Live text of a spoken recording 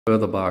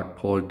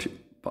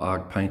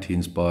Bark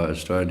paintings by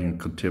Australian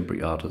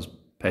contemporary artist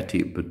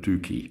Patty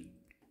Baduki.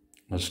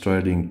 An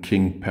Australian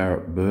king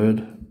parrot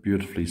bird,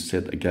 beautifully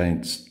set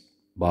against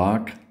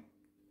bark.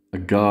 A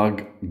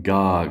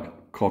garg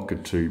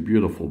cockatoo,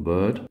 beautiful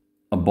bird.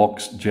 A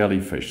box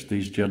jellyfish.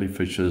 These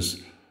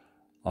jellyfishes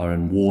are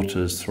in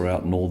waters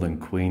throughout northern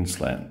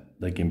Queensland.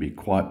 They can be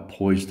quite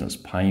poisonous,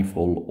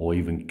 painful, or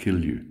even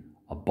kill you.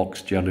 A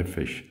box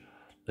jellyfish.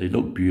 They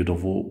look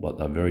beautiful, but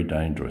they're very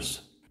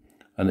dangerous.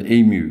 An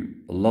emu,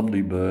 a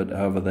lovely bird,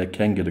 however they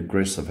can get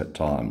aggressive at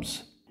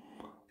times.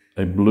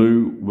 A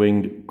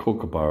blue-winged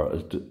kookaburra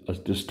is a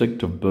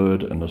distinctive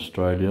bird in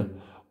Australia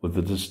with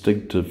a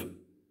distinctive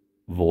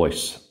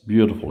voice.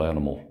 Beautiful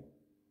animal.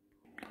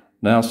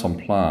 Now some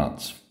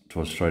plants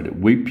to Australia.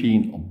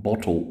 Weeping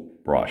bottle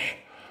brush.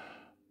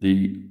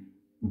 The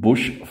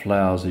bush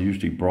flowers are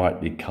usually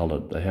brightly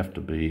coloured. They have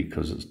to be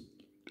because it's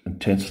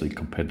intensely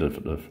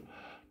competitive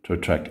to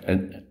attract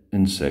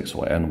insects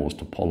or animals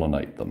to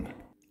pollinate them.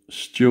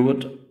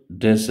 Stewart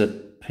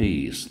desert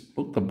peas.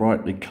 Look, the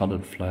brightly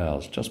coloured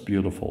flowers, just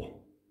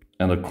beautiful.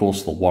 And of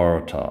course the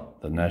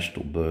waratah, the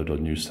national bird of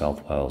New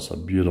South Wales, a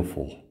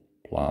beautiful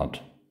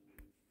plant.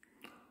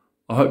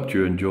 I hope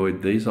you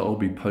enjoyed these. I'll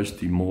be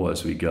posting more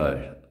as we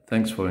go.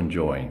 Thanks for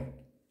enjoying,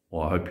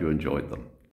 or I hope you enjoyed them.